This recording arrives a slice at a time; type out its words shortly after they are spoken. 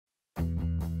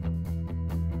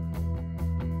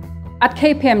At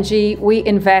KPMG, we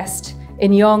invest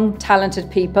in young, talented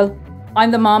people.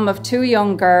 I'm the mom of 2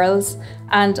 young girls,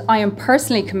 and I am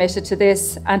personally committed to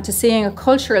this and to seeing a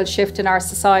cultural shift in our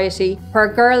society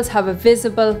where girls have a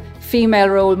visible female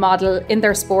role model in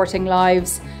their sporting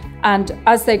lives, and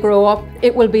as they grow up,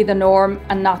 it will be the norm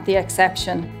and not the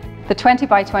exception. The 20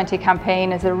 by 20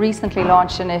 campaign is a recently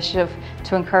launched initiative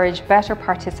to encourage better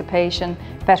participation,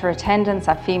 better attendance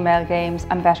at female games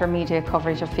and better media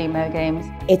coverage of female games.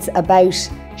 It's about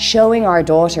showing our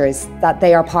daughters that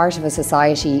they are part of a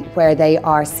society where they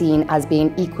are seen as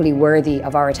being equally worthy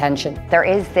of our attention. There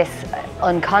is this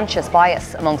unconscious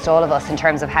bias amongst all of us in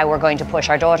terms of how we're going to push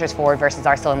our daughters forward versus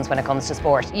our sons when it comes to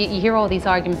sport. You hear all these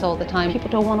arguments all the time. People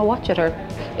don't want to watch it, or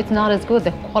it's not as good,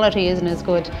 the quality isn't as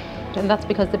good. And that's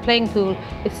because the playing pool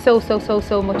is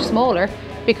so much smaller,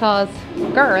 because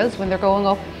girls, when they're growing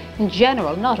up, in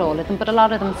general, not all of them, but a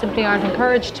lot of them simply aren't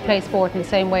encouraged to play sport in the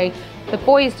same way that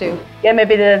boys do. Yeah,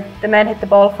 maybe the men hit the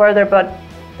ball further, but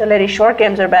the ladies' short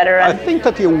games are better. I think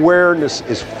that the awareness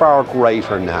is far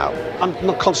greater now. I'm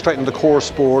not concentrating on the core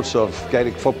sports of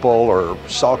Gaelic football or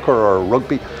soccer or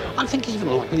rugby. I think even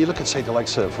like when you look at, say, the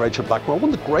likes of Rachel Blackmore,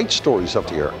 one of the great stories of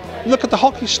the year. Look at the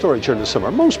hockey story during the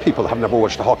summer. Most people have never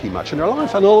watched a hockey match in their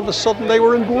life, and all of a sudden they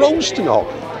were engrossed in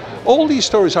hockey. All these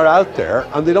stories are out there,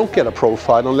 and they don't get a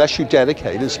profile unless you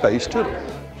dedicate a space to them.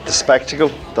 The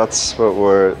spectacle, that's what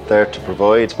we're there to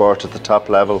provide. Sport at the top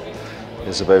level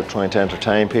is about trying to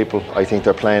entertain people. I think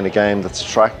they're playing a game that's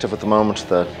attractive at the moment,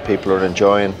 that people are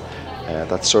enjoying.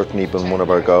 That's certainly been one of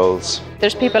our goals.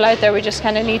 There's people out there, we just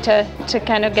kind of need to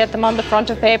kind of get them on the front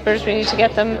of papers, we need to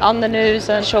get them on the news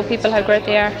and show people how great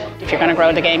they are. If you're going to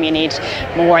grow the game, you need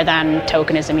more than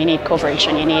tokenism, you need coverage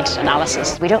and you need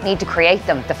analysis. We don't need to create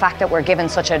them. The fact that we're given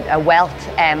such a wealth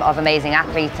of amazing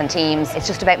athletes and teams, it's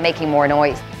just about making more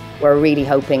noise. We're really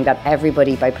hoping that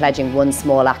everybody, by pledging one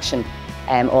small action,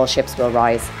 all ships will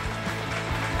rise.